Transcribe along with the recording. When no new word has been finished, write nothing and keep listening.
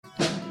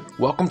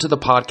Welcome to the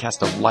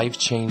podcast of Life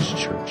Change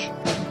Church,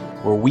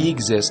 where we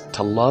exist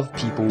to love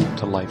people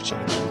to life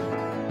change.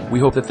 We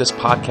hope that this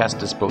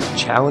podcast is both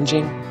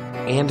challenging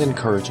and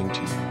encouraging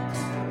to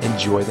you.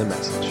 Enjoy the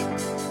message.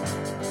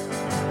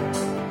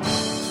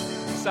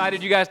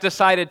 You guys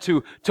decided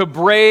to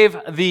brave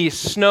the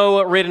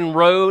snow-ridden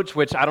roads,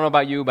 which I don't know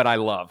about you, but I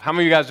love. How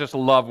many of you guys just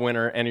love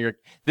winter? And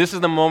this is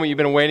the moment you've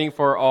been waiting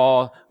for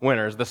all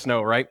winters, the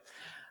snow, right?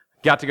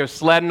 Got to go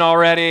sledding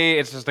already.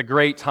 It's just a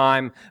great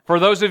time. For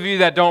those of you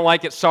that don't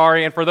like it,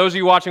 sorry. And for those of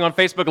you watching on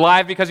Facebook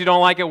Live because you don't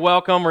like it,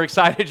 welcome. We're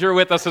excited you're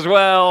with us as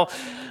well.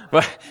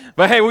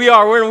 But hey,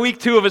 we're in week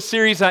 2 of a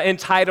series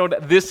entitled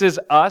This Is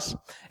Us.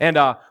 And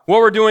what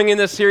we're doing in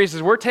this series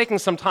is we're taking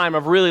some time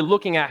of really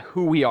looking at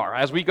who we are.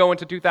 As we go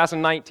into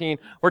 2019,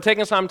 we're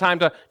taking some time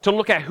to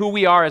look at who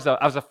we are as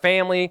a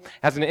family,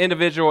 as an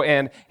individual,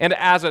 and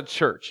as a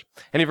church.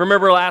 And if you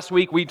remember last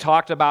week, we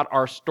talked about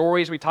our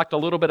stories. We talked a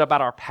little bit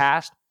about our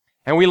past.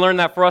 And we learned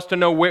that for us to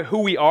know who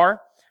we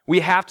are, we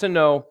have to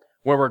know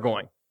where we're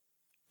going.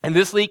 And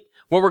this week,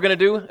 what we're going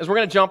to do is we're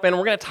going to jump in and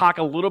we're going to talk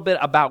a little bit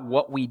about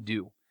what we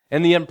do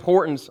and the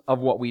importance of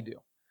what we do.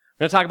 We're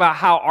going to talk about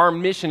how our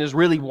mission is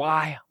really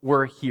why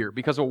we're here,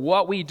 because of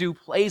what we do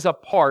plays a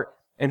part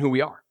in who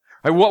we are.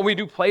 Right? What we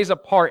do plays a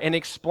part in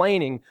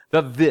explaining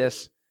that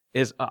this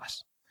is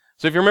us.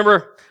 So if you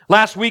remember,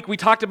 last week we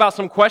talked about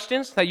some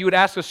questions that you would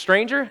ask a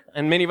stranger,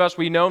 and many of us,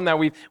 we know that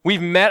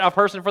we've met a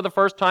person for the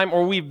first time,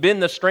 or we've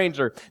been the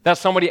stranger that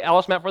somebody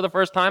else met for the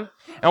first time.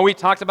 And we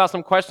talked about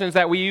some questions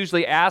that we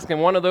usually ask,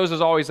 and one of those is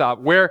always,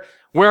 where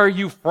are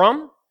you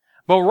from?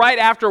 But right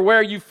after where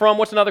are you from,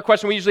 what's another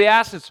question we usually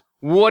ask? It's,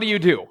 what do you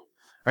do?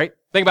 Right?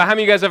 Think about how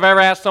many of you guys have ever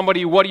asked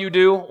somebody, what do you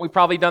do? We've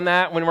probably done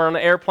that when we're on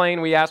an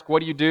airplane. We ask, what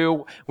do you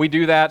do? We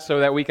do that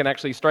so that we can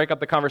actually strike up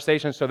the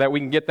conversation so that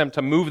we can get them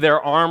to move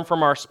their arm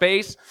from our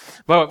space.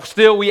 But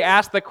still, we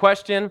ask the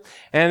question.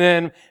 And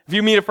then if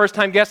you meet a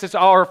first-time guest,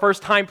 or a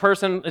first-time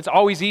person, it's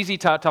always easy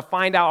to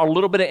find out a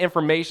little bit of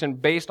information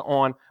based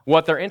on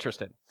what they're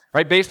interested in,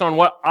 right? Based on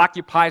what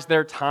occupies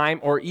their time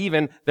or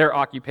even their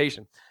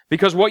occupation.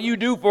 Because what you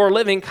do for a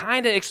living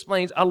kind of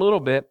explains a little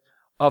bit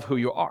of who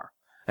you are.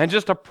 And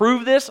just to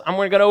prove this, I'm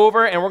going to go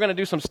over and we're going to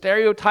do some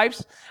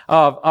stereotypes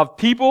of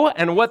people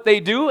and what they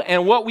do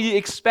and what we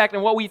expect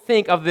and what we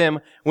think of them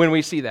when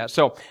we see that.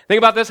 So think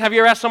about this. Have you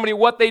ever asked somebody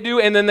what they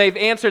do and then they've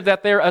answered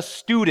that they're a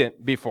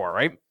student before,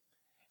 right?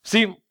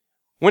 See,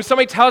 when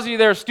somebody tells you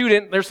they're a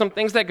student, there's some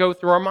things that go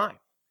through our mind.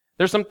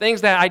 There's some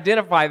things that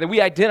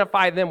we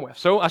identify them with.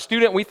 So a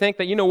student, we think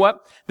that, you know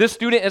what? This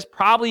student is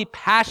probably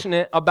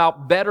passionate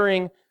about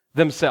bettering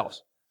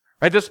themselves.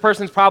 Right? This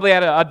person's probably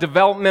at a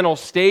developmental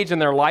stage in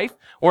their life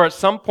or at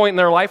some point in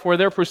their life where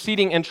they're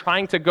proceeding and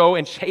trying to go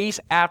and chase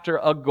after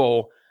a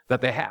goal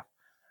that they have.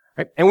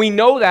 Right? And we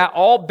know that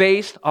all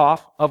based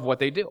off of what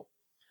they do.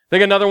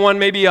 Think another one,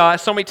 maybe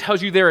somebody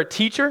tells you they're a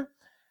teacher.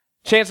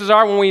 Chances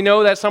are when we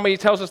know that somebody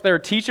tells us they're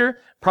a teacher,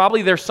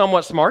 probably they're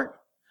somewhat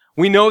smart.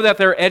 We know that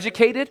they're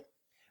educated.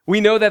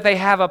 We know that they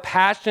have a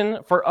passion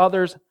for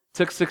others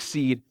to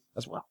succeed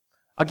as well.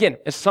 Again,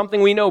 it's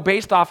something we know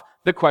based off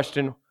the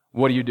question,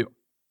 what do you do?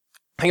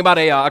 Think about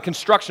a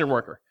construction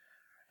worker,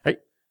 right?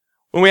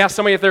 When we ask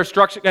somebody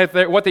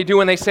what they do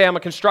when they say, I'm a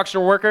construction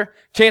worker,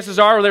 chances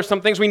are there's some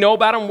things we know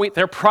about them.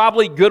 They're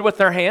probably good with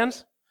their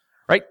hands,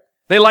 right?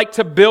 They like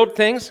to build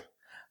things.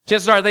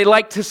 Chances are they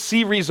like to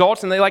see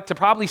results, and they like to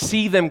probably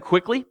see them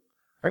quickly,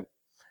 right?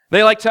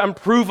 They like to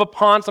improve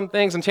upon some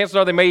things, and chances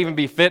are they may even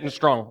be fit and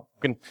strong.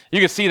 You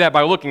can see that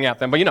by looking at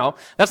them, but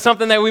that's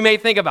something that we may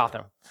think about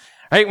them,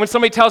 right? When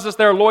somebody tells us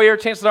they're a lawyer,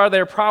 chances are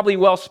they're probably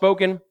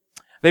well-spoken.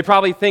 They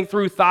probably think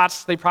through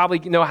thoughts. They probably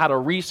know how to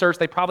research.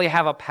 They probably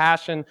have a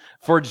passion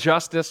for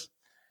justice.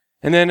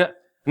 And then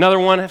another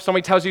one, if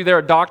somebody tells you they're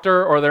a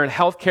doctor or they're in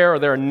healthcare or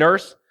they're a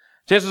nurse,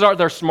 chances are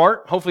they're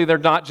smart. Hopefully they're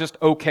not just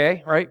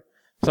okay, right?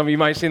 Some of you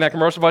might have seen that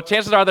commercial, but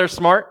chances are they're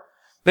smart.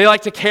 They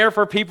like to care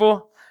for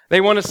people. They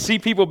want to see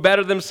people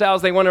better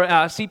themselves. They want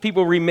to see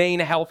people remain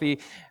healthy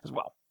as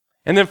well.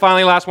 And then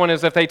finally, last one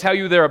is if they tell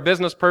you they're a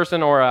business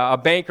person or a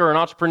banker or an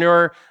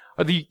entrepreneur,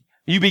 or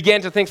you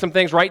begin to think some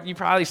things, right? You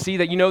probably see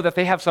that that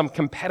they have some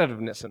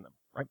competitiveness in them,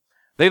 right?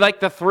 They like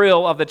the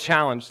thrill of the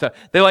challenge.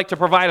 They like to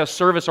provide a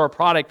service or a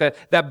product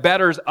that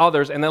betters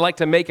others, and they like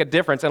to make a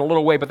difference in a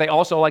little way, but they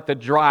also like the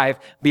drive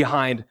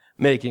behind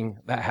making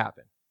that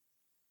happen,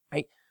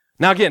 right?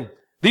 Now again,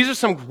 these are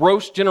some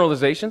gross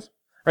generalizations,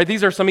 right?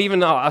 These are some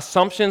even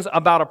assumptions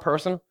about a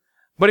person.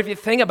 But if you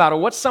think about it,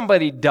 what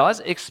somebody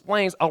does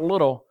explains a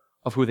little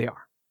of who they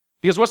are.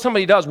 Because what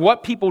somebody does,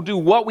 what people do,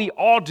 what we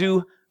all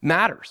do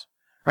matters.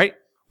 Right?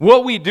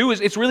 What we do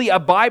it's really a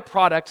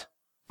byproduct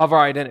of our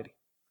identity.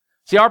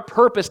 See, our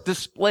purpose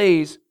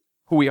displays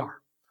who we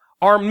are.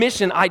 Our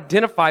mission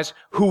identifies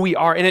who we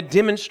are, and it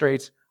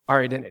demonstrates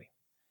our identity.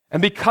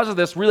 And because of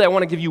this, really, I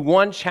want to give you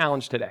one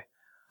challenge today.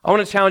 I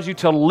want to challenge you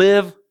to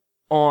live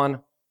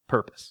on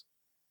purpose.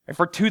 And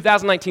for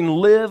 2019,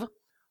 live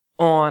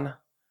on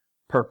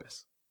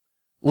purpose.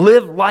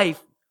 Live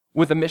life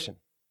with a mission.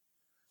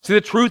 See, the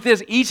truth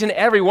is, each and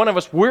every one of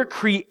us, we're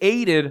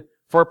created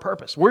for a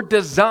purpose. We're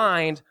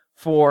designed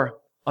for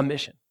a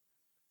mission.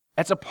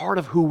 That's a part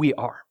of who we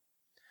are.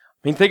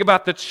 I mean, think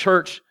about the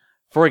church,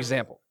 for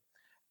example.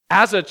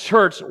 As a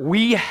church,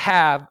 we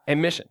have a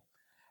mission.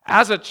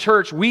 As a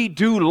church, we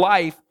do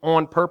life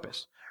on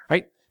purpose,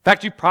 right? In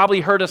fact, you've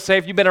probably heard us say,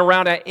 if you've been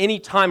around at any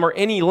time or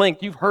any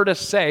length, you've heard us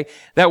say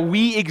that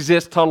we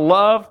exist to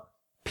love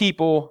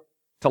people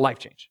to life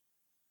change.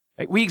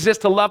 Right? We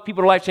exist to love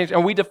people to life change,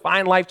 and we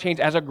define life change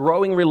as a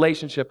growing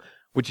relationship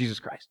with Jesus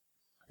Christ.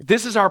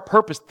 This is our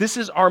purpose. This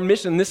is our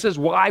mission. This is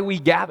why we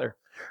gather,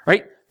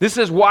 right? This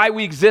is why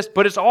we exist,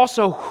 but it's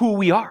also who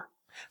we are.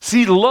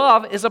 See,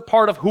 love is a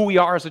part of who we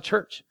are as a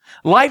church.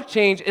 Life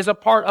change is a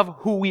part of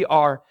who we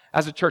are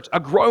as a church. A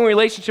growing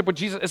relationship with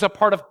Jesus is a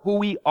part of who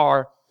we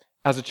are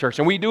as a church.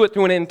 And we do it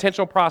through an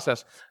intentional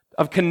process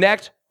of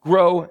connect,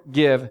 grow,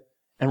 give,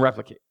 and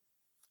replicate.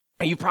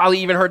 And you've probably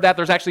even heard that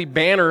there's actually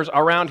banners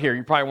around here.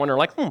 You're probably wondering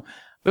like,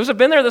 those have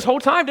been there this whole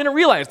time, didn't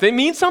realize. They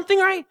mean something,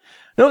 right?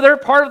 No, they're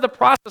part of the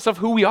process of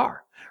who we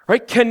are,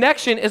 right?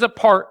 Connection is a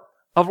part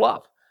of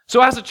love.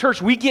 So as a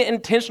church, we get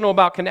intentional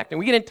about connecting.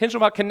 We get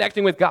intentional about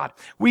connecting with God.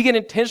 We get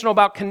intentional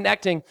about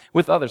connecting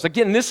with others.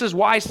 Again, this is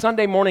why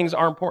Sunday mornings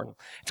are important.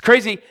 It's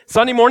crazy.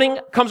 Sunday morning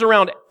comes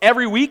around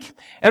every week,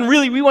 and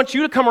really, we want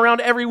you to come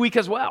around every week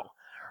as well,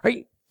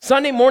 right?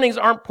 Sunday mornings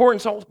are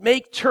important, so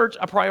make church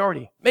a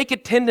priority. Make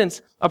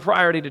attendance a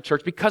priority to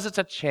church because it's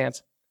a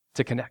chance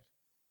to connect.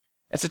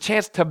 It's a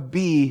chance to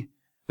be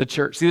the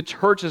church. See, the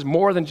church is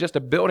more than just a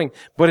building,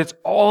 but it's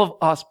all of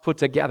us put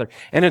together.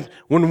 And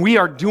when we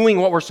are doing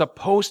what we're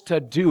supposed to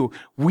do,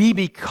 we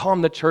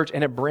become the church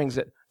and it brings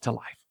it to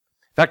life.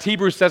 In fact,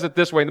 Hebrews says it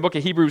this way in the book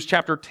of Hebrews,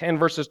 chapter 10,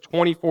 verses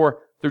 24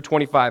 through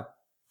 25.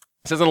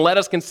 It says, and let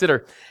us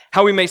consider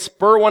how we may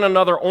spur one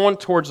another on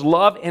towards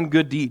love and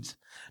good deeds,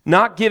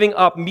 not giving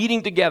up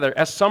meeting together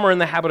as some are in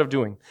the habit of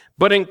doing,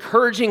 but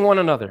encouraging one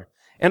another,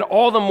 and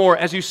all the more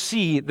as you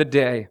see the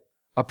day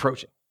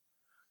approaching.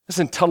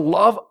 Listen, to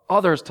love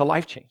others to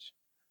life change,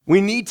 we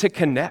need to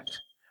connect.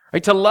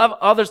 Right? To love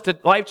others to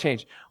life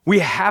change, we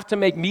have to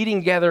make meeting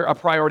together a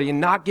priority and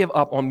not give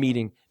up on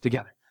meeting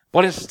together,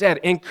 but instead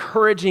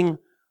encouraging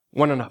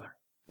one another,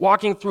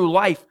 walking through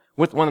life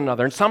with one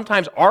another. And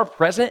sometimes our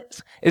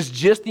presence is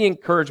just the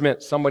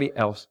encouragement somebody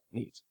else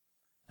needs.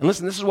 And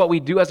listen, this is what we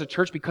do as a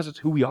church because it's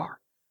who we are.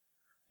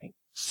 Right?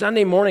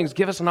 Sunday mornings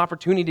give us an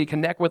opportunity to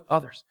connect with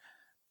others,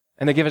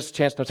 and they give us a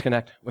chance to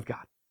connect with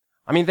God.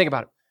 I mean, think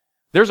about it.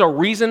 There's a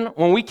reason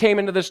when we came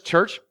into this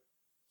church,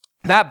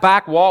 that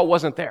back wall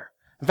wasn't there.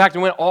 In fact, it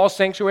went all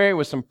sanctuary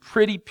with some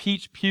pretty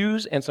peach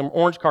pews and some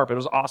orange carpet. It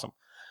was awesome.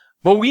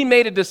 But we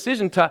made a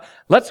decision to,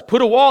 let's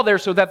put a wall there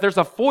so that there's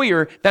a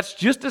foyer that's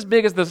just as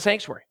big as the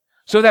sanctuary,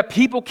 so that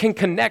people can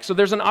connect. So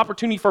there's an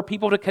opportunity for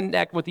people to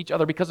connect with each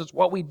other because it's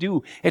what we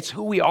do. It's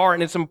who we are,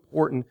 and it's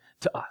important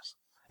to us.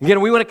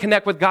 Again, we want to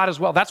connect with God as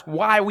well. That's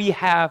why we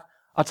have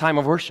a time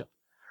of worship.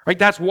 Right?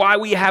 That's why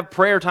we have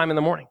prayer time in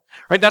the morning.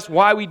 Right? That's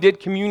why we did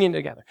communion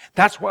together.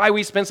 That's why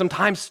we spend some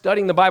time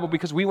studying the Bible,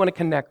 because we want to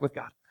connect with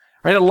God.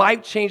 Right? A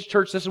Life Change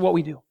Church, this is what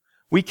we do.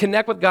 We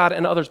connect with God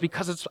and others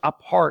because it's a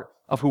part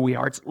of who we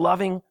are. It's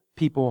loving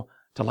people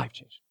to life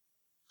change.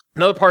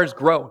 Another part is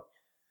grow.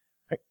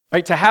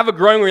 Right? To have a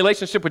growing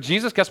relationship with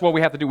Jesus, guess what we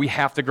have to do? We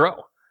have to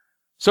grow.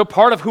 So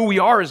part of who we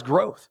are is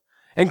growth.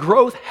 And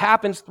growth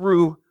happens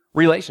through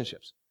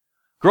relationships.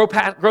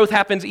 Growth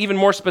happens even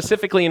more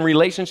specifically in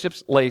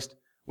relationships laced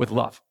with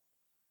love.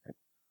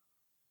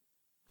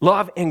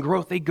 Love and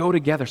growth, they go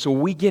together. So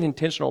we get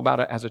intentional about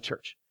it as a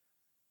church.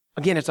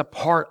 Again, it's a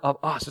part of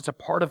us. It's a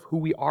part of who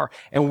we are.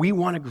 And we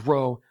want to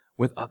grow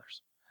with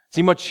others.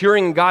 See,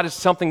 maturing in God is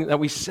something that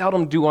we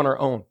seldom do on our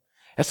own.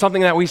 It's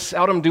something that we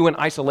seldom do in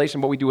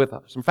isolation, but we do with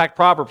others. In fact,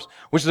 Proverbs,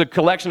 which is a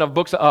collection of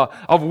books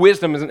of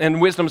wisdom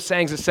and wisdom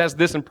sayings, it says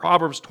this in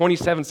Proverbs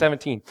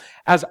 27:17.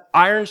 As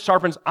iron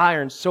sharpens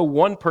iron, so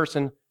one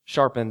person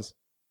sharpens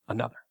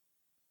another.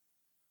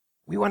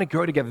 We want to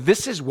grow together.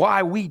 This is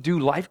why we do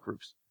life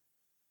groups.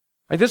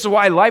 Right? This is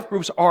why life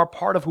groups are a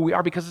part of who we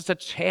are, because it's a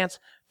chance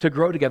to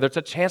grow together. It's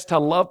a chance to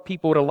love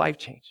people to life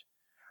change.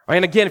 Right?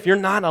 And again, if you're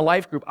not in a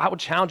life group, I would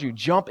challenge you,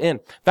 jump in.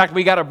 In fact,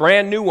 we got a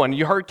brand new one.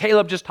 You heard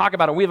Caleb just talk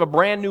about it. We have a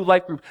brand new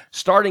life group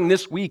starting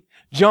this week.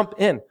 Jump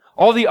in.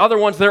 All the other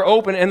ones, they're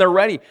open and they're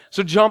ready.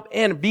 So jump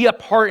in, be a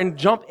part, and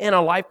jump in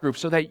a life group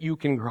so that you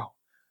can grow.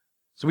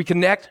 So we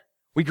connect,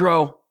 we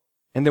grow,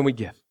 and then we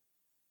give.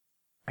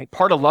 Right?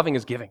 Part of loving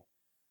is giving.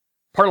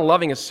 Part of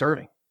loving is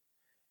serving.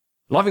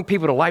 Loving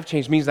people to life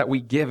change means that we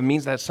give. It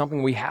means that it's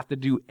something we have to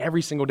do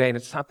every single day, and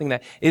it's something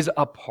that is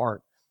a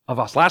part of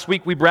us. Last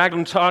week, we bragged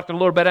and talked a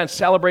little bit and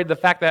celebrated the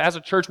fact that as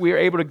a church, we are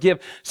able to give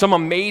some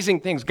amazing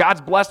things.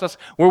 God's blessed us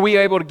where we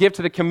are able to give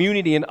to the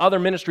community and other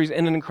ministries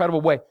in an incredible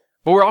way.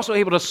 But we're also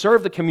able to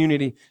serve the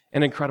community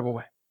in an incredible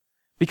way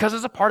because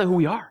it's a part of who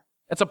we are.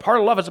 It's a part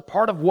of love. It's a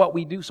part of what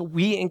we do. So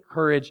we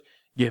encourage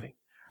giving.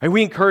 And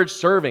we encourage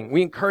serving.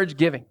 We encourage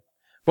giving,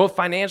 both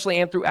financially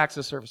and through acts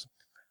of service.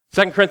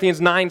 2 Corinthians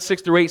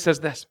 9:6-8 says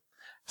this. It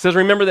says,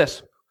 remember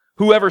this,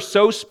 whoever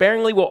sows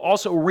sparingly will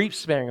also reap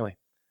sparingly,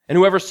 and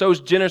whoever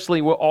sows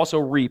generously will also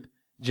reap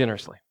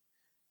generously.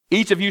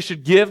 Each of you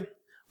should give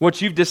what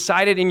you've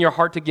decided in your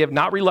heart to give,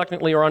 not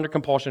reluctantly or under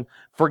compulsion,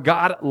 for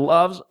God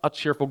loves a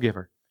cheerful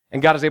giver,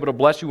 and God is able to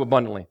bless you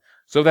abundantly,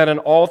 so that in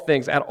all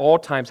things, at all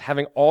times,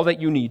 having all that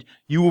you need,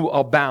 you will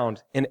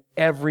abound in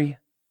every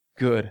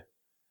good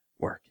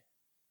work.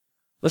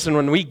 Listen,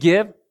 when we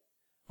give,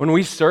 when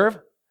we serve,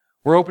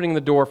 we're opening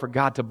the door for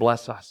God to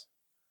bless us.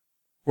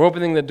 We're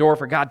opening the door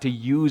for God to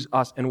use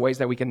us in ways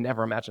that we can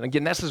never imagine.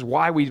 Again, this is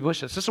why we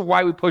push this. This is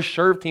why we push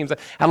serve teams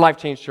at Life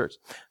Change Church.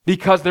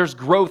 Because there's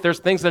growth,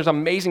 there's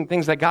amazing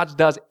things that God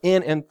does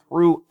in and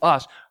through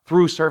us,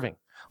 through serving.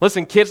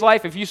 Listen, kids'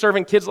 life, if you serve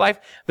in kids'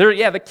 life,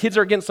 the kids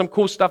are getting some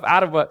cool stuff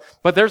out of it,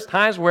 but there's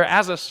times where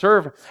as a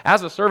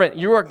servant,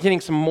 you are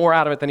getting some more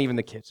out of it than even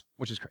the kids,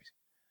 which is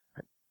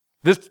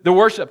crazy. The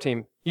worship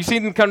team, you see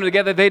them come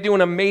together, they do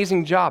an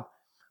amazing job.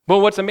 But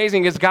what's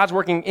amazing is God's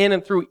working in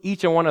and through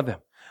each and one of them.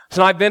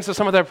 So I've been to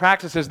some of their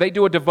practices. They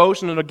do a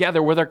devotional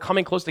together where they're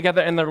coming close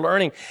together and they're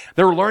learning.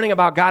 They're learning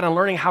about God and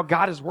learning how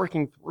God is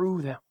working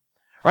through them.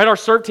 Right? Our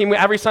serve team,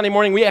 every Sunday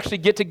morning, we actually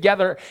get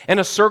together in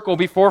a circle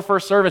before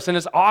first service, and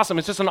it's awesome.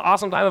 It's just an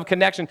awesome time of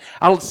connection.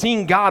 I'm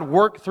seeing God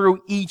work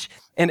through each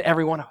and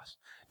every one of us.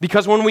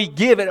 Because when we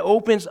give, it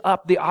opens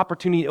up the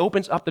opportunity, it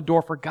opens up the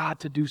door for God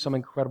to do some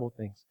incredible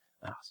things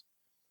in us.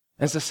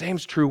 And it's the same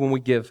is true when we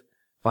give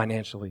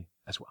financially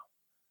as well.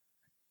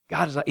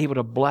 God is able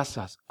to bless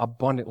us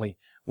abundantly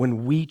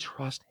when we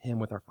trust Him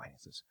with our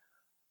finances.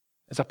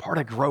 It's a part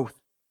of growth,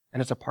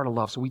 and it's a part of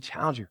love. So we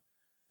challenge you.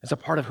 It's a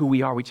part of who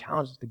we are. We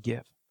challenge us to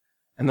give.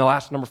 And the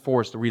last, number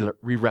 4, is to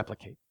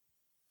re-replicate.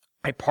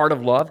 A part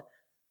of love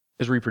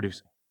is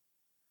reproducing.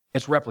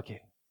 It's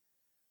replicating.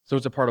 So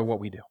it's a part of what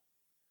we do.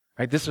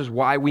 Right? This is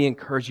why we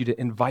encourage you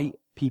to invite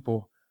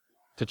people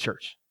to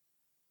church.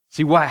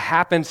 See, what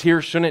happens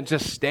here shouldn't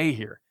just stay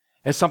here.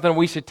 It's something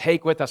we should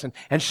take with us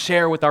and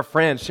share with our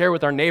friends, share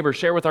with our neighbors,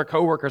 share with our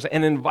coworkers,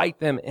 and invite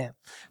them in. In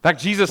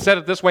fact, Jesus said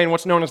it this way in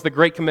what's known as the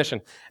Great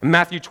Commission in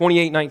Matthew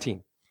 28:19.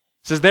 It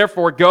says,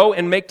 "Therefore, go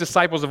and make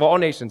disciples of all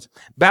nations,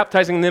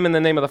 baptizing them in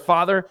the name of the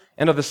Father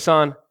and of the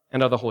Son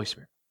and of the Holy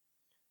Spirit."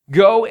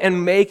 Go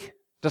and make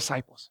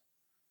disciples.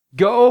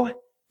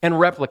 Go and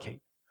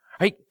replicate.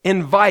 Right?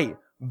 Invite,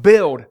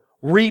 build,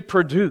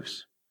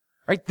 reproduce.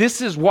 Right?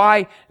 This is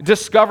why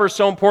Discover is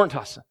so important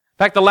to us. In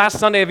fact, the last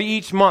Sunday of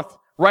each month,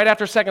 right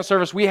after second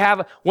service, we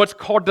have what's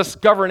called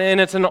Discover, and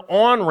it's an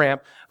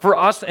on-ramp for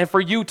us and for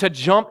you to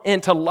jump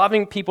into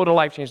loving people to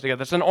life change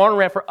together. It's an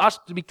on-ramp for us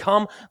to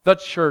become the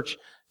church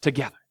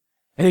together.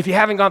 And if you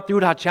haven't gone through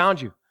it, I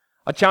challenge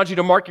you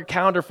to mark your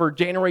calendar for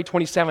January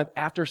 27th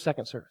after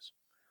second service.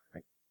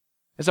 Right?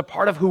 It's a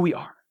part of who we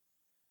are.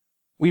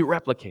 We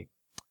replicate.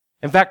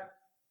 In fact,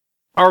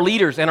 our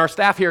leaders and our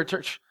staff here at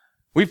church,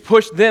 we've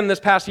pushed them this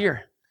past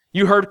year.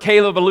 You heard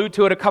Caleb allude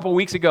to it a couple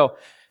weeks ago.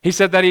 He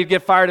said that he'd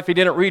get fired if he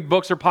didn't read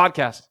books or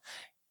podcasts.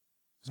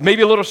 It's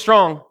maybe a little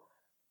strong,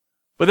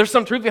 but there's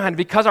some truth behind it.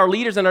 Because our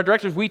leaders and our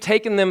directors, we've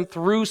taken them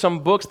through some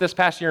books this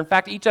past year. In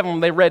fact, each of them,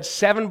 they read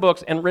 7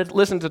 books and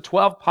listened to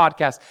 12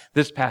 podcasts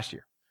this past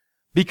year.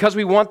 Because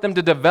we want them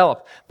to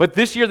develop. But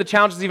this year, the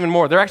challenge is even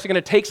more. They're actually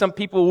going to take some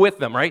people with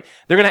them, right?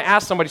 They're going to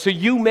ask somebody. So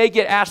you may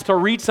get asked to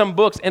read some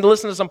books and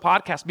listen to some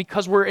podcasts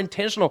because we're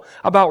intentional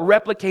about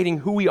replicating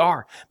who we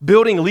are,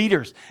 building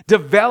leaders,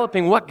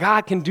 developing what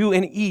God can do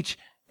in each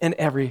and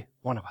every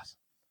one of us.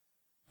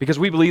 Because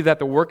we believe that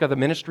the work of the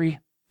ministry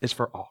is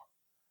for all.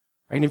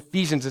 Right? In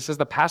Ephesians, it says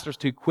the pastors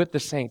to equip the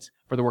saints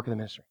for the work of the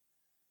ministry.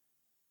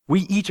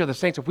 We each are the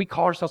saints. If we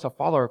call ourselves a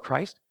follower of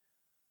Christ,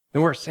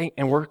 then we're a saint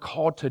and we're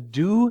called to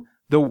do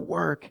the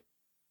work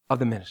of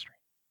the ministry.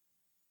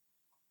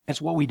 It's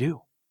what we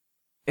do.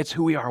 It's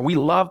who we are. We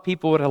love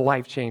people at a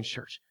Life Change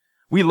Church.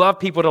 We love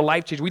people to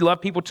life change. We love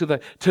people to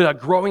a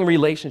growing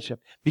relationship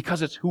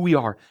because it's who we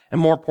are.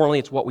 And more importantly,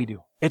 it's what we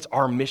do. It's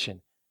our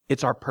mission.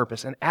 It's our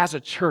purpose. And as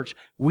a church,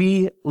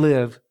 we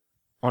live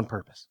on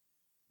purpose.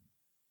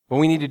 But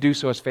we need to do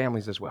so as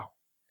families as well.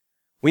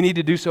 We need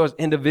to do so as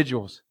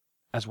individuals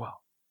as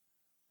well.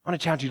 I want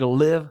to challenge you to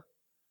live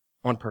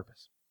on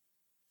purpose.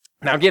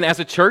 Now again, as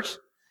a church,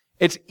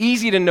 it's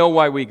easy to know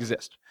why we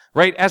exist,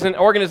 right? As an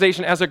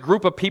organization, as a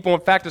group of people,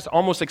 in fact, it's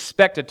almost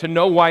expected to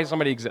know why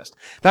somebody exists.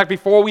 In fact,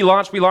 before we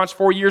launched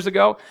 4 years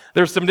ago.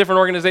 There's some different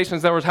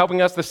organizations that were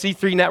helping us. The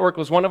C3 Network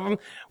was one of them.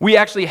 We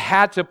actually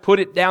had to put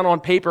it down on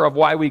paper of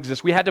why we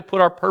exist. We had to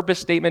put our purpose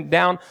statement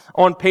down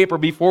on paper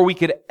before we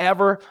could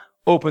ever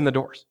open the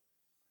doors.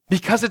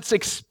 Because it's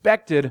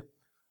expected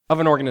of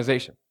an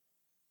organization.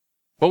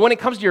 But when it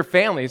comes to your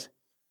families,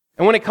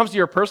 and when it comes to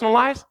your personal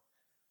lives,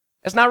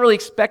 it's not really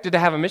expected to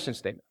have a mission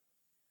statement.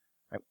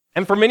 Right?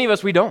 And for many of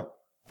us, we don't.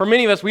 For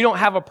many of us, we don't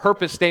have a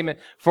purpose statement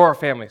for our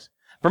families.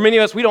 For many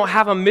of us, we don't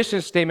have a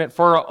mission statement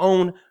for our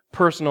own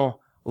personal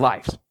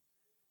lives.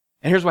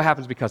 And here's what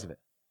happens because of it.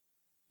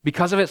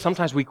 Because of it,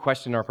 sometimes we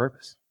question our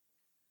purpose.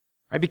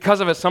 Right?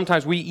 Because of it,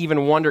 sometimes we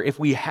even wonder if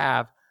we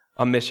have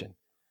a mission.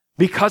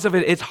 Because of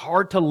it, it's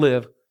hard to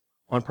live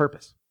on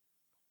purpose.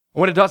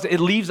 And what it does,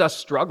 it leaves us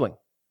struggling.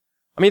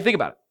 I mean, think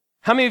about it.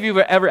 How many of you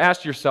have ever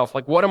asked yourself,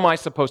 like, what am I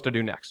supposed to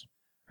do next?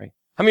 Right?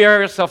 How many of you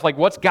ever asked yourself, like,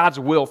 what's God's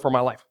will for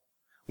my life?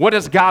 What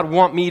does God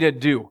want me to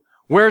do?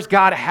 Where's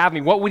God have me?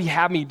 What would he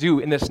have me do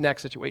in this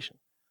next situation?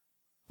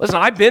 Listen,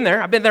 I've been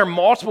there. I've been there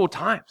multiple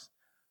times.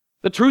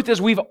 The truth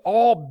is we've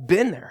all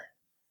been there.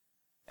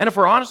 And if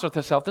we're honest with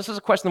ourselves, this is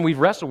a question that we've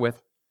wrestled with.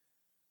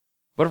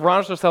 But if we're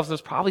honest with ourselves,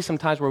 there's probably some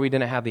times where we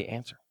didn't have the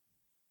answer.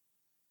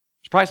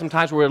 There's probably some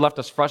times where it left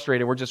us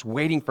frustrated. We're just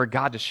waiting for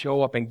God to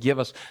show up and give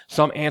us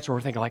some answer. We're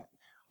thinking like,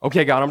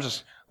 okay, God,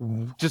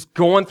 I'm just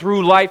going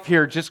through life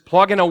here, just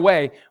plugging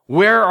away.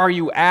 Where are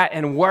you at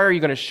and where are you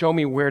going to show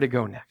me where to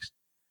go next?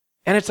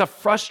 And it's a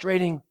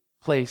frustrating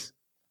place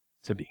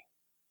to be.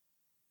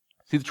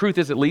 See, the truth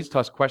is it leads to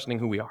us questioning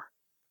who we are.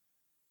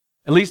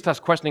 It leads to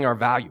us questioning our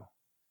value.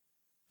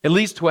 It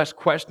leads to us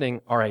questioning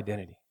our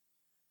identity.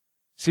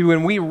 See,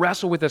 when we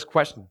wrestle with this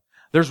question,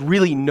 there's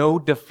really no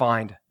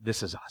defined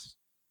this is us.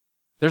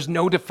 There's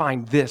no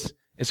defined this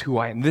is who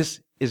I am.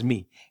 This is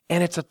me.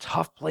 And it's a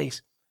tough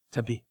place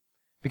to be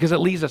because it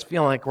leaves us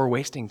feeling like we're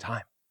wasting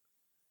time.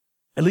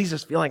 It leaves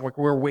us feeling like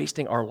we're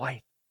wasting our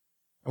life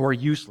and we're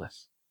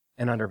useless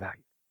and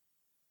undervalued.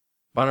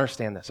 But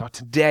understand this. So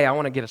today, I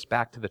want to get us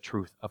back to the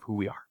truth of who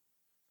we are.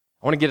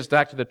 I want to get us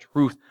back to the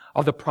truth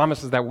of the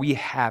promises that we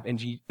have in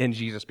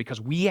Jesus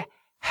because we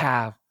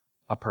have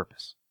a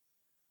purpose.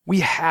 We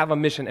have a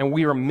mission and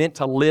we are meant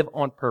to live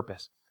on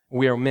purpose.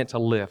 We are meant to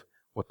live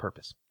with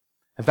purpose.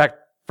 In fact,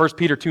 1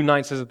 Peter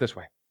 2:9 says it this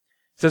way.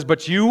 It says,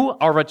 but you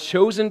are a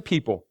chosen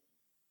people,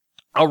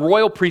 a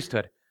royal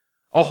priesthood,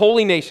 a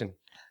holy nation,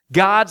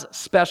 God's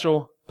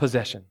special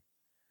possession,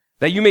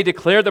 that you may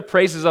declare the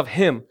praises of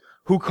him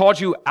who called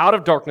you out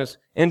of darkness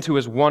into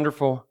his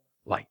wonderful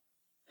light.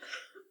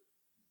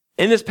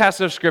 In this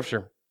passage of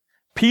Scripture,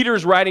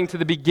 Peter's writing to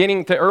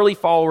the early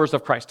followers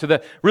of Christ, to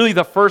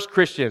the first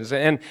Christians,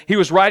 and he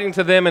was writing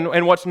to them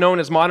in what's known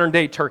as modern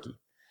day Turkey.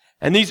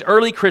 And these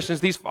early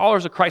Christians, these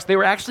followers of Christ, they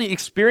were actually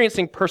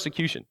experiencing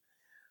persecution.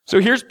 So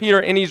here's Peter,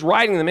 and he's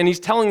writing them, and he's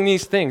telling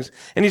these things.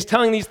 And he's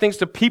telling these things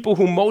to people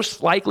who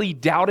most likely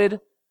doubted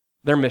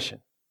their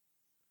mission.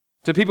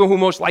 To people who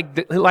most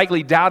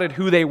likely doubted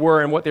who they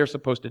were and what they were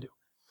supposed to do.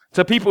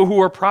 To people who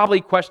were probably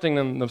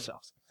questioning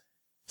themselves.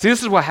 See,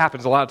 this is what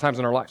happens a lot of times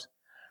in our lives.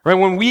 Right?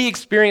 When we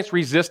experience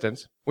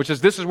resistance,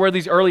 this is where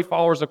these early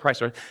followers of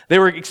Christ are, they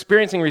were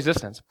experiencing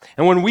resistance.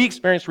 And when we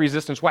experience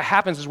resistance, what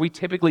happens is we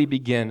typically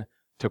begin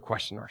to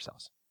question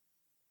ourselves.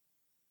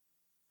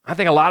 I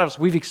think a lot of us,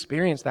 we've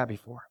experienced that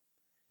before.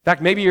 In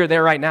fact, maybe you're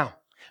there right now.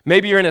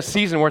 Maybe you're in a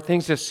season where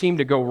things just seem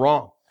to go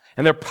wrong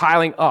and they're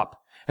piling up.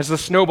 It's the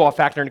snowball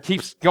factor and it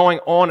keeps going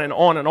on and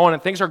on and on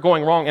and things are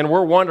going wrong and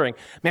we're wondering,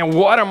 man,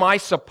 what am I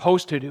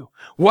supposed to do?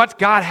 What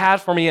God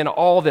has for me in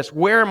all this?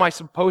 Where am I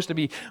supposed to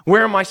be?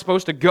 Where am I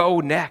supposed to go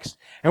next?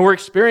 And we're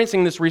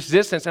experiencing this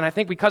resistance and I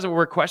think because of it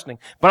we're questioning.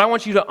 But I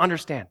want you to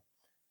understand,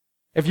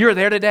 if you're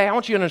there today, I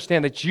want you to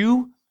understand that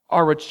you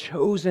are a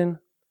chosen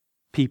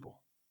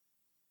people.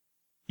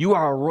 You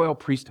are a royal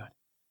priesthood.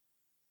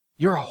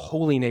 You're a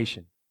holy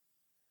nation.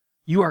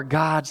 You are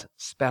God's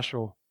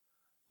special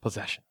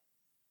possession.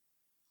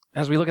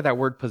 As we look at that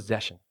word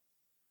possession,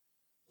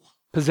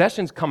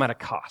 possessions come at a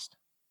cost.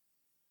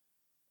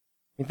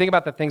 I mean, think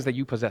about the things that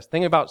you possess.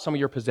 Think about some of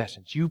your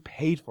possessions. You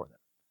paid for them.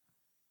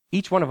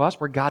 Each one of us,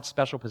 we're God's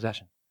special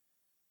possession.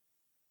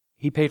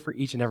 He paid for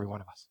each and every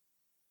one of us.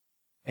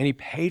 And he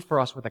paid for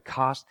us with a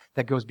cost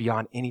that goes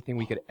beyond anything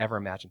we could ever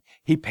imagine.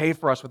 He paid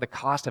for us with the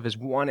cost of his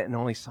one and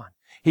only son.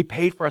 He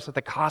paid for us with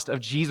the cost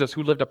of Jesus,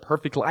 who lived a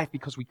perfect life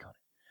because we couldn't.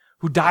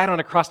 Who died on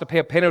a cross to pay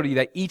a penalty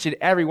that each and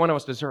every one of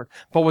us deserved,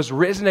 but was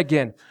risen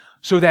again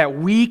so that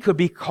we could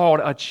be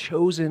called a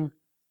chosen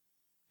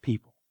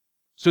people.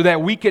 So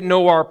that we could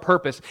know our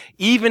purpose,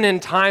 even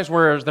in times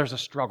where there's a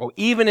struggle,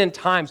 even in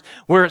times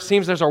where it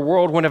seems there's a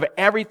whirlwind of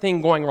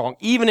everything going wrong,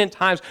 even in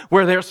times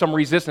where there's some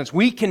resistance,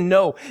 we can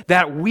know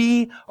that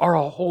we are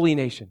a holy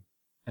nation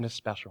and a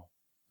special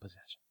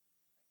possession.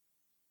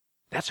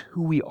 That's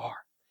who we are.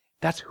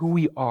 That's who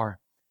we are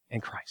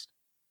in Christ.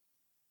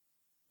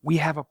 We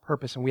have a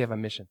purpose and we have a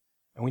mission,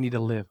 and we need to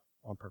live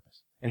on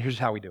purpose. And here's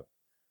how we do it.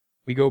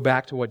 We go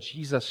back to what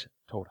Jesus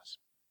told us.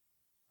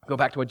 Go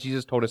back to what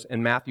Jesus told us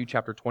in Matthew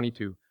chapter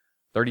 22,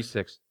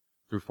 36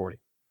 through 40.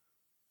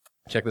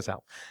 Check this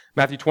out.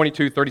 Matthew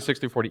 22, 36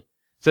 through 40. It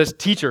says,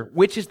 "Teacher,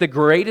 which is the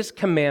greatest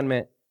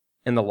commandment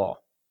in the law?"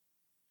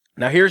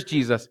 Now here's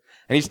Jesus,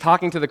 and he's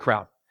talking to the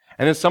crowd.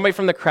 And then somebody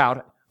from the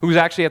crowd, who's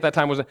actually at that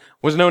time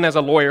was known as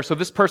a lawyer, so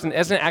this person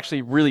isn't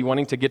actually really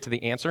wanting to get to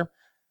the answer.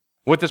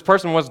 What this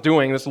person was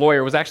doing, this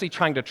lawyer, was actually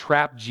trying to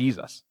trap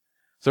Jesus.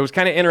 So it was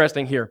kind of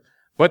interesting here.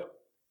 But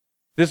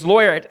this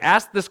lawyer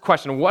asked this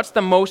question, what's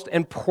the most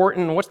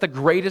important, what's the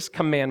greatest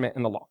commandment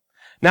in the law?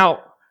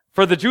 Now,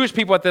 for the Jewish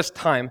people at this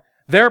time,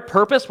 their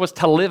purpose was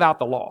to live out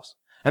the laws.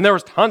 And there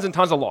was tons and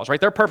tons of laws, right?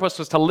 Their purpose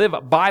was to live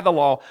by the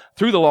law,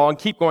 through the law, and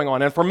keep going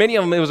on. And for many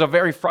of them, it was a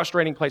very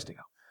frustrating place to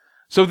go.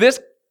 So this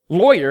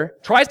lawyer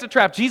tries to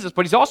trap Jesus,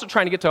 but he's also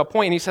trying to get to a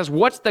point, and he says,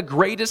 what's the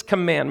greatest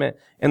commandment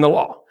in the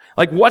law?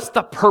 Like, what's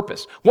the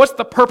purpose? What's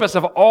the purpose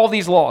of all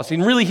these laws?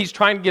 And really, he's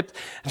trying to get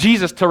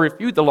Jesus to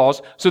refute the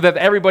laws so that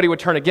everybody would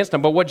turn against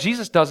him. But what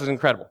Jesus does is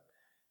incredible.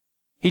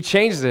 He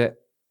changes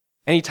it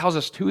And he tells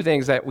us two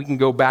things that we can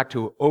go back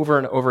to over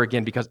and over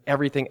again because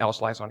everything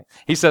else lies on it.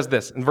 He says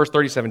this in verse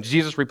 37,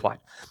 Jesus replied,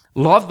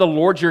 love the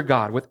Lord your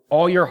God with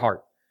all your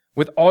heart,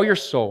 with all your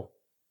soul,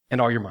 and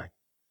all your mind.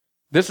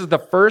 This is the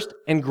first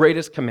and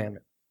greatest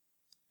commandment.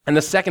 And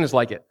the second is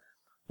like it.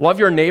 Love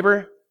your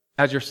neighbor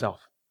as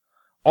yourself.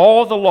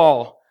 All the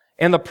law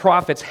and the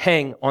prophets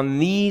hang on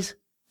these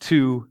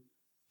two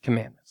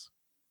commandments.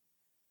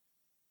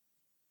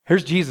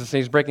 Here's Jesus, and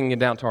he's breaking it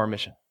down to our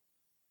mission.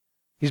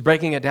 He's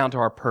breaking it down to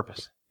our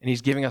purpose, and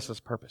he's giving us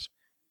this purpose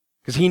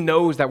because he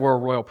knows that we're a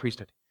royal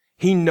priesthood.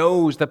 He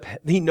knows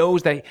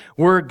that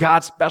we're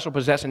God's special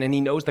possession, and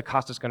he knows the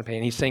cost it's going to pay.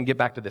 And he's saying, get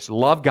back to this.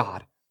 Love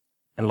God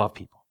and love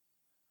people.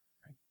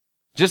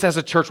 Just as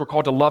a church, we're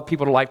called to love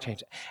people to life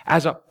change.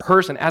 As a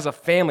person, as a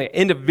family,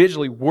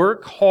 individually, we're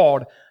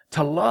called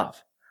to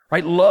love,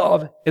 right?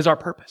 Love is our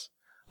purpose.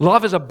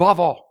 Love is above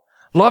all.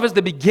 Love is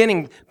the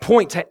beginning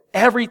point to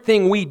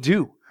everything we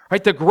do,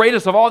 right? The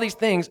greatest of all these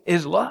things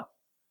is love.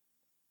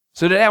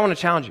 So today I want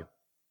to challenge you.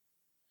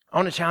 I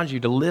want to challenge you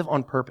to live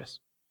on purpose.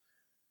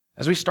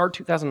 As we start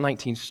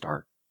 2019,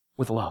 start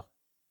with love.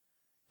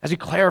 As you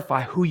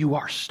clarify who you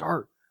are,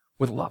 start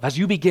with love. As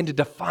you begin to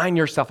define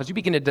yourself, as you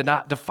begin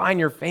to define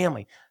your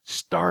family,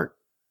 start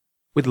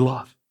with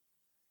love.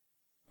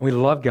 And we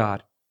love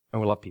God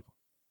and we love people.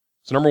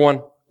 So number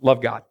one,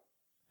 love God.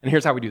 And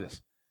here's how we do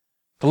this.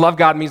 To love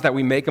God means that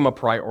we make him a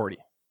priority.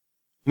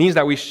 It means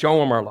that we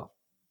show him our love.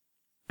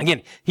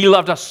 Again, he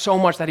loved us so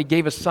much that he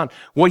gave his son.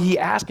 What he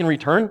asked in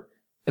return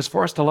is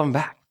for us to love him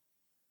back.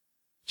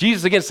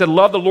 Jesus again said,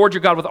 love the Lord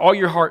your God with all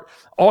your heart,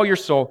 all your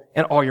soul,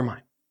 and all your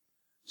mind.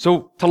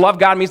 So to love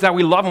God means that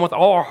we love him with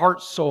all our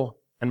heart, soul,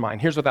 and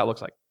mind. Here's what that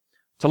looks like.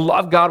 To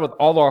love God with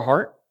all our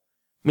heart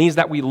means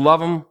that we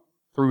love him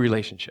through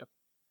relationship.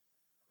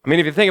 I mean,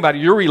 if you think about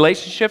it, your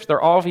relationships,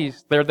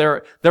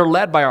 they're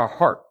led by our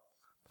heart.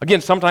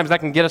 Again, sometimes that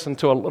can get us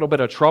into a little bit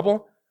of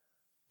trouble,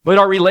 but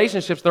our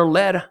relationships, they're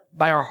led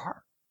by our heart.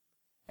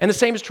 And the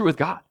same is true with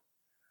God.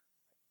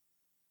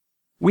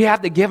 We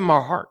have to give him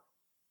our heart.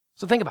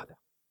 So think about that.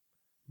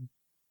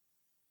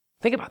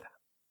 Think about that.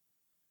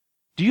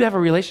 Do you have a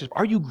relationship?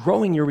 Are you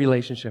growing your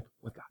relationship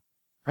with God?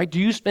 Right? Do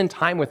you spend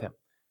time with him?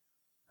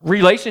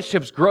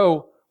 Relationships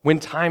grow when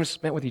time's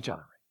spent with each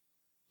other.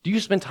 Do you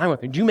spend time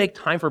with him? Do you make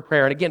time for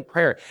prayer? And again,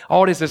 prayer,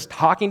 all it is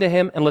talking to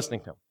him and listening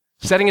to him.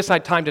 Setting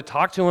aside time to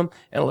talk to him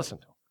and listen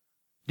to him.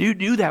 Do you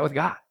do that with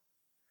God?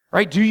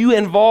 Right? Do you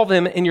involve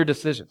him in your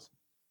decisions?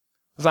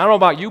 Because I don't know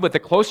about you, but the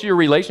closer your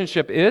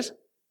relationship is,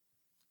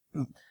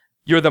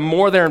 the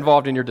more they're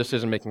involved in your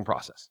decision-making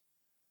process.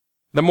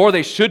 The more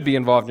they should be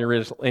involved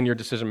in your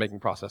decision-making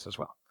process as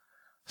well.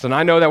 So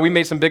I know that we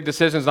made some big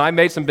decisions, and I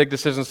made some big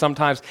decisions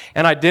sometimes,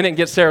 and I didn't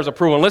get Sarah's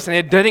approval. And listen,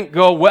 it didn't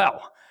go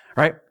well,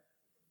 right?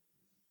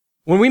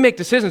 When we make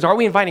decisions, are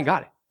we inviting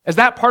God in? Is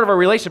that part of our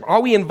relationship?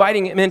 Are we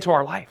inviting him into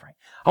our life, right?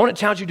 I want to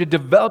challenge you to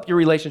develop your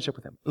relationship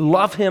with him.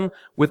 Love him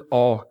with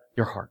all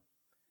your heart.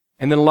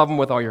 And then love him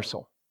with all your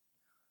soul.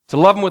 To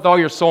love him with all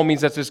your soul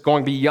means that it's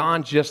going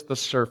beyond just the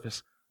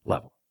surface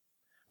level.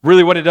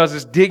 Really what it does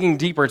is digging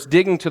deeper. It's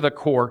digging to the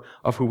core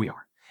of who we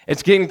are.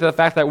 It's getting to the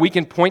fact that we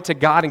can point to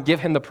God and give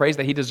him the praise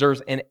that he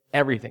deserves in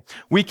everything.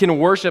 We can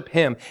worship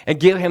him and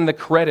give him the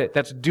credit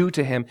that's due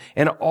to him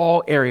in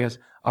all areas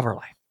of our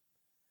life.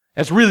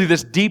 It's really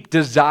this deep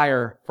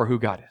desire for who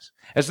God is.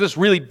 It's this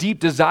really deep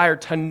desire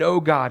to know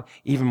God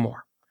even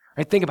more.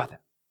 Right? Think about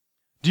that.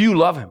 Do you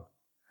love him?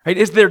 Right?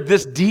 Is there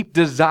this deep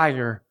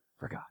desire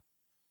for God?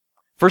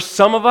 For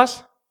some of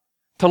us,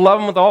 to love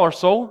him with all our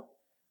soul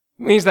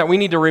means that we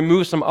need to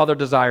remove some other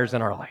desires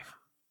in our life.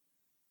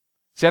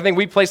 See, I think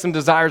we place some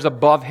desires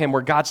above him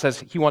where God says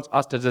he wants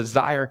us to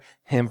desire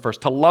him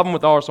first. To love him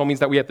with all our soul means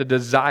that we have to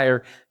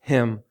desire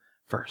him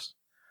first.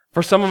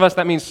 For some of us,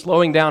 that means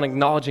slowing down,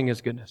 acknowledging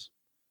his goodness.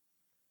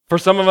 For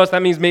some of us,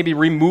 that means maybe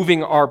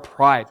removing our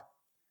pride,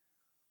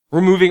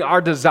 removing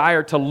our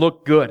desire to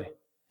look good,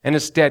 and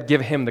instead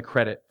give him the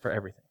credit for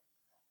everything.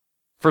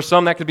 For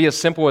some, that could be as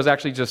simple as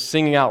actually just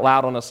singing out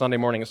loud on a Sunday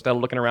morning instead of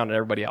looking around at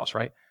everybody else,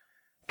 right?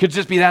 It could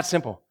just be that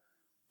simple.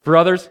 For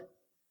others,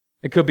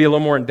 it could be a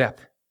little more in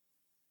depth.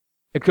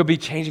 It could be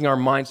changing our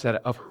mindset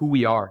of who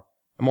we are,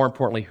 and more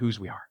importantly, whose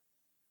we are.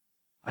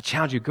 I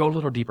challenge you, go a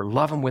little deeper.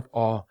 Love him with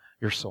all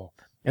your soul,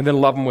 and then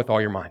love him with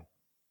all your mind.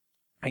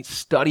 Right?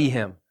 Study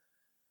him.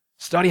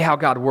 Study how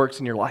God works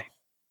in your life.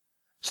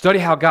 Study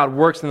how God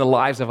works in the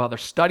lives of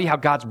others. Study how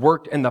God's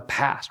worked in the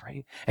past,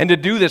 right? And to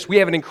do this, we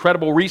have an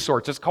incredible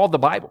resource. It's called the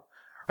Bible.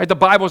 Right? The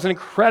Bible is an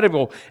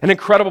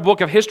incredible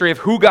book of history of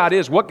who God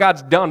is, what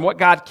God's done, what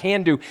God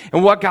can do,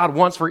 and what God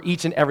wants for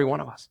each and every one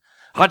of us.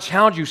 I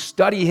challenge you,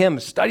 study him,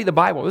 study the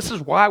Bible. This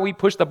is why we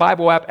push the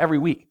Bible app every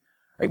week.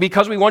 Right?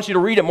 Because we want you to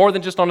read it more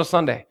than just on a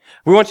Sunday.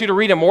 We want you to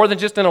read it more than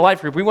just in a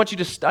life group. We want you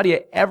to study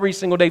it every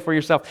single day for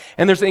yourself.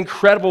 And there's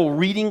incredible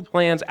reading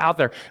plans out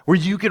there where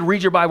you could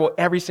read your Bible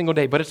every single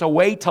day. But it's a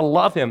way to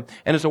love him,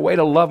 and it's a way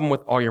to love him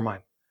with all your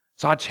mind.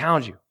 So I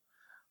challenge you,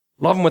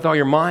 love him with all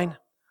your mind,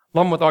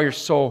 love him with all your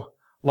soul,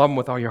 love him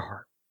with all your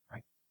heart.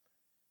 Right?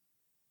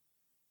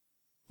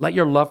 Let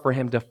your love for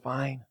him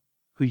define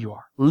who you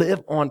are.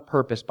 Live on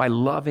purpose by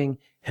loving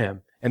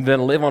him, and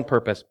then live on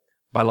purpose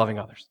by loving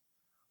others.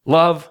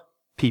 Love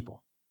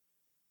people.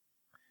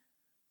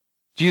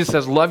 Jesus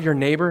says, love your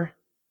neighbor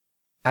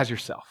as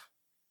yourself.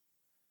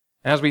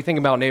 And as we think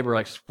about neighbor,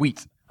 like,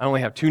 sweet, I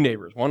only have 2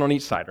 neighbors, one on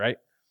each side, right?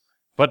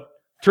 But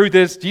truth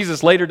is,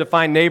 Jesus later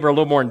defined neighbor a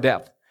little more in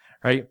depth,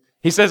 right?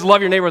 He says, love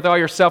your neighbor with all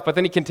yourself, but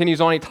then he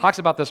continues on. He talks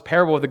about this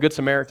parable of the Good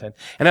Samaritan.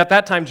 And at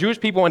that time, Jewish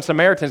people and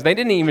Samaritans, they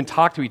didn't even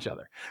talk to each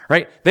other,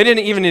 right? They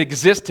didn't even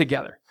exist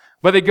together.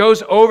 But it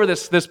goes over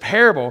this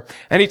parable,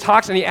 and he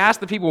talks and he asks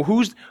the people,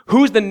 who's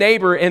the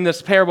neighbor in this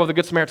parable of the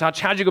Good Samaritan? I'll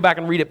challenge you to go back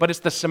and read it, but it's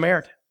the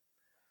Samaritan.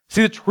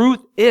 See, the truth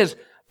is,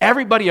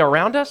 everybody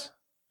around us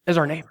is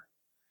our neighbor.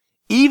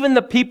 Even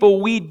the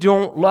people we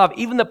don't love,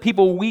 even the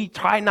people we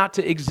try not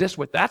to exist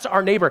with, that's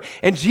our neighbor.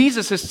 And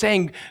Jesus is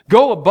saying,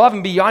 go above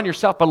and beyond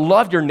yourself, but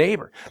love your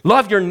neighbor.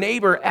 Love your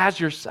neighbor as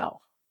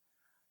yourself.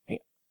 Hey,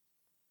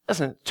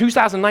 listen,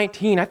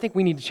 2019, I think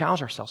we need to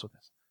challenge ourselves with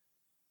this.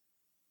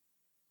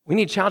 We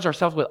need to challenge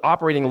ourselves with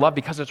operating love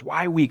because it's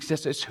why we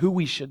exist. It's who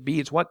we should be.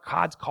 It's what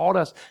God's called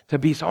us to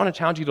be. So I want to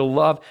challenge you to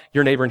love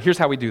your neighbor. And here's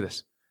how we do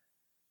this.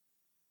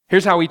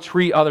 Here's how we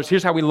treat others.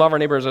 Here's how we love our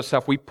neighbor as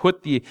ourselves. We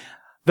put the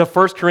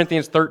 1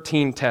 Corinthians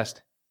 13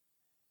 test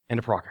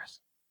into progress.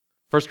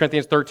 1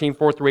 Corinthians 13,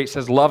 4-8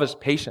 says, love is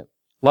patient.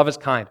 Love is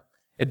kind.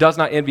 It does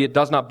not envy. It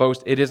does not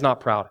boast. It is not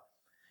proud.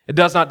 It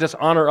does not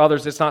dishonor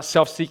others. It's not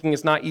self-seeking.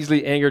 It's not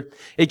easily angered.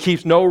 It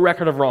keeps no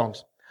record of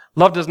wrongs.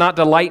 Love does not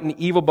delight in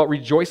evil, but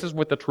rejoices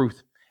with the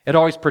truth. It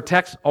always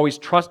protects, always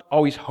trusts,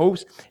 always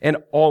hopes, and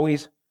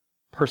always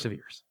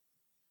perseveres.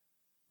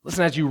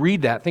 Listen, as you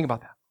read that, think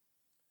about that.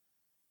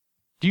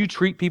 Do you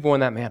treat people in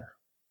that manner?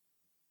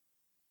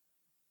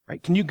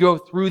 Right? Can you go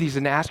through these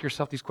and ask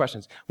yourself these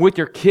questions? With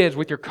your kids,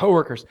 with your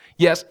coworkers,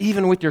 yes,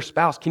 even with your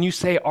spouse, can you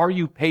say, are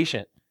you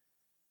patient?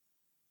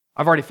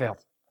 I've already failed.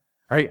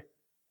 Right?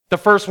 The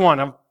first one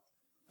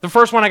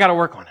I got to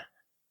work on.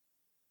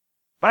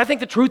 But I think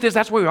the truth is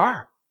that's where we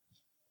are.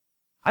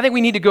 I think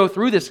we need to go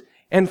through this.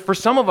 And for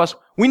some of us,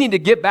 we need to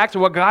get back to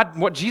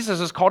what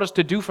Jesus has called us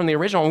to do from the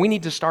original. And we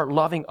need to start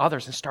loving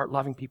others and start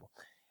loving people.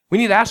 We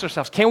need to ask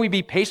ourselves, can we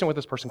be patient with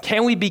this person?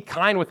 Can we be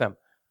kind with them?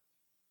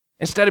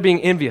 Instead of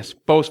being envious,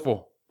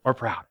 boastful, or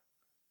proud.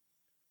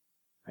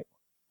 Right?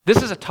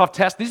 This is a tough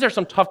test. These are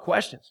some tough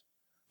questions.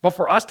 But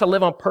for us to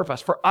live on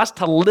purpose, for us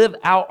to live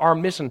out our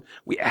mission,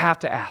 we have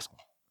to ask.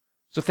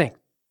 So think,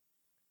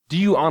 do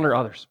you honor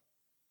others?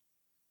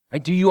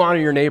 Right? Do you honor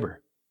your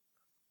neighbor?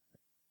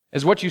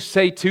 Is what you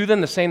say to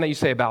them the same that you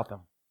say about them?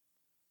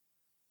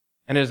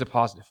 And is it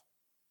positive?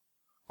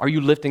 Are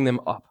you lifting them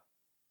up?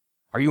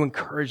 Are you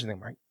encouraging them,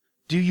 right?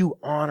 Do you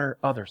honor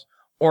others?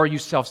 Or are you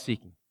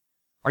self-seeking?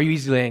 Are you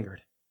easily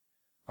angered?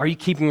 Are you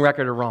keeping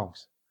record of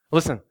wrongs?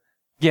 Listen,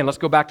 again, let's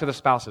go back to the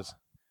spouses.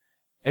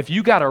 If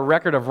you got a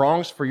record of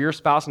wrongs for your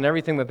spouse and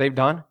everything that they've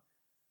done,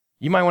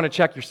 you might want to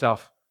check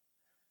yourself,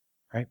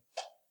 right?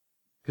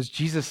 Because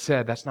Jesus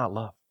said that's not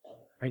love,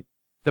 right?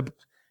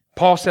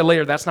 Paul said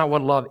later that's not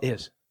what love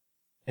is.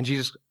 And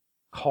Jesus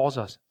calls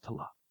us to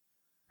love.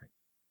 Right?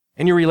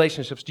 In your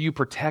relationships, do you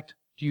protect?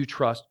 Do you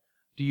trust?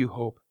 Do you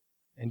hope?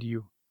 And do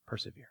you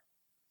persevere?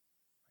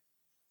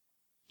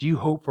 Do you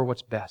hope for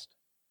what's best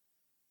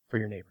for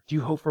your neighbor? Do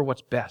you hope for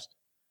what's best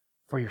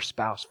for your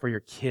spouse, for your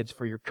kids,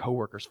 for your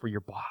coworkers, for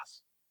your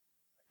boss?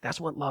 That's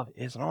what love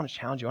is. And I want to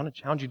challenge you. I want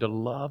to challenge you to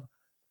love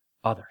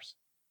others.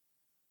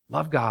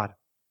 Love God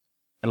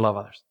and love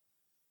others.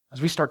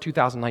 As we start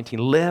 2019,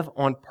 live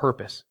on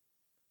purpose.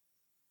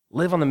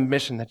 Live on the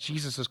mission that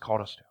Jesus has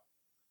called us to.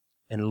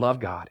 And love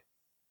God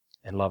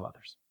and love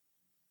others.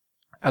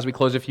 As we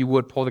close, if you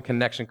would, pull the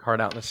connection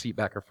card out in the seat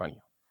back in front of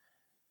you.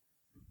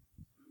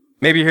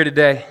 Maybe you're here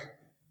today,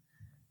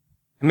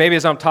 and maybe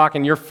as I'm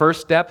talking, your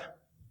first step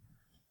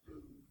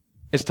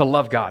is to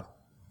love God.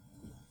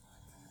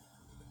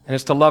 And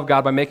it's to love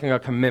God by making a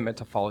commitment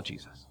to follow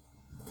Jesus.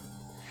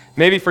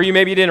 Maybe for you,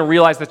 maybe you didn't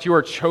realize that you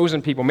are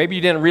chosen people. Maybe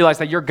you didn't realize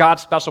that you're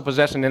God's special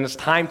possession, and it's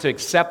time to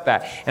accept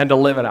that and to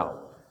live it out.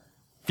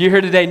 If you're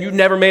here today and you've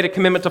never made a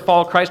commitment to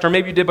follow Christ, or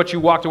maybe you did but you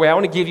walked away, I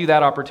want to give you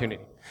that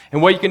opportunity.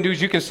 And what you can do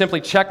is you can simply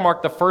check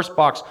mark the first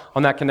box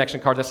on that connection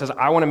card that says,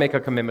 I want to make a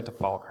commitment to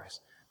follow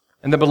Christ.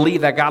 And to believe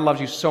that God loves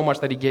you so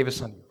much that he gave his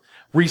son.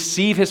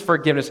 Receive his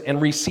forgiveness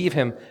and receive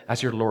him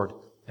as your Lord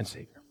and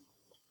Savior.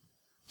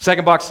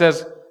 Second box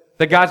says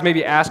that God's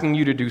maybe asking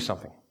you to do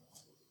something.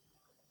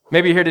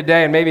 Maybe you're here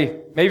today and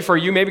maybe for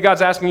you, maybe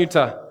God's asking you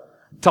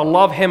to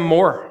love him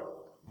more.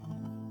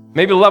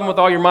 Maybe love him with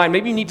all your mind.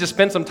 Maybe you need to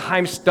spend some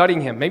time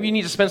studying him. Maybe you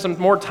need to spend some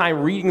more time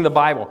reading the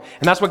Bible.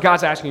 And that's what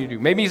God's asking you to do.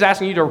 Maybe he's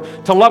asking you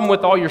to love him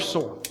with all your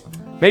soul.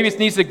 Maybe it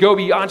needs to go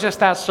beyond just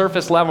that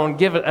surface level and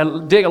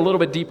dig a little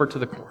bit deeper to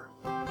the core.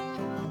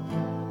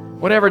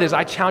 Whatever it is,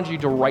 I challenge you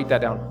to write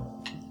that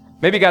down.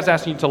 Maybe God's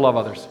asking you to love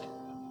others.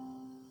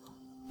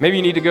 Maybe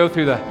you need to go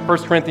through the 1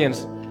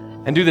 Corinthians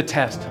and do the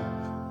test.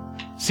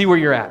 See where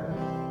you're at.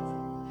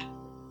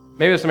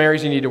 Maybe there's some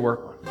areas you need to work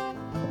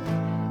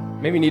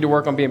on. Maybe you need to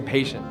work on being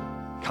patient,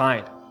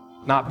 kind,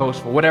 not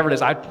boastful. Whatever it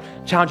is, I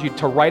challenge you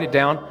to write it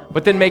down,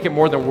 but then make it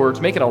more than words.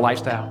 Make it a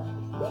lifestyle.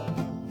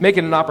 Make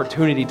it an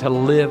opportunity to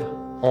live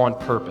on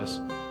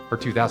purpose for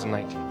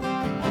 2019.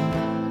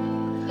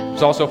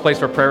 There's also a place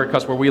for prayer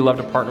requests where we love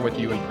to partner with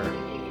you in prayer.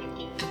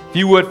 If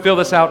you would, fill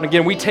this out. And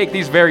again, we take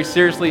these very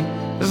seriously.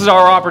 This is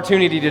our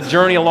opportunity to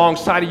journey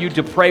alongside of you,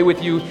 to pray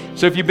with you.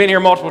 So if you've been here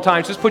multiple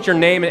times, just put your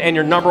name and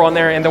your number on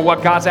there and then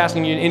what God's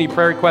asking you in any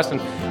prayer request. And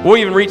we'll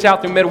even reach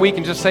out through midweek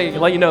and just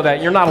let you know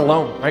that you're not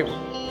alone, right?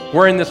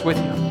 We're in this with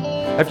you.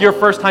 If you're a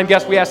first-time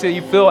guest, we ask that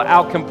you fill it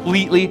out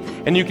completely,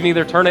 and you can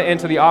either turn it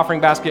into the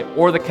offering basket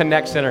or the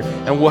Connect Center,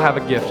 and we'll have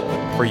a gift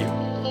for you.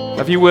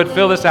 If you would,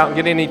 fill this out and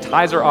get any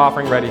tithes or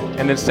offering ready,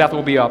 and then Seth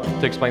will be up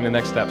to explain the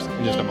next steps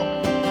in just a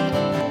moment.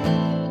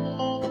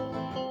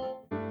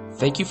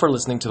 Thank you for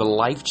listening to the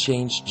Life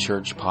Change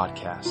Church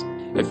podcast.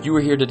 If you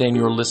were here today and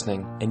you were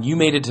listening and you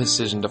made a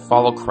decision to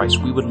follow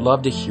Christ, we would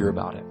love to hear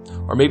about it.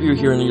 Or maybe you're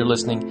here and you're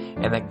listening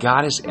and that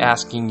God is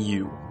asking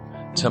you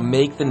to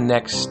make the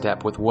next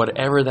step with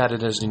whatever that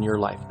it is in your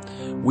life.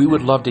 We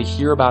would love to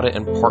hear about it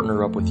and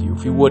partner up with you.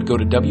 If you would, go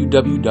to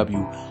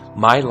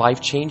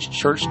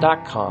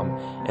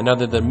www.mylifechangechurch.com and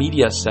under the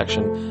media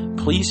section,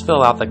 please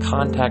fill out the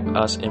contact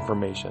us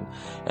information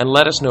and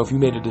let us know if you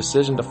made a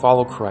decision to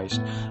follow Christ.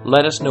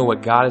 Let us know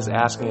what God is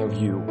asking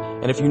of you.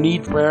 And if you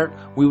need prayer,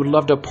 we would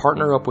love to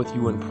partner up with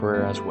you in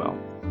prayer as well.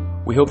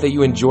 We hope that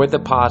you enjoyed the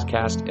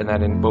podcast and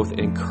that it both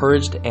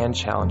encouraged and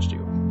challenged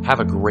you.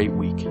 Have a great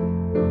week.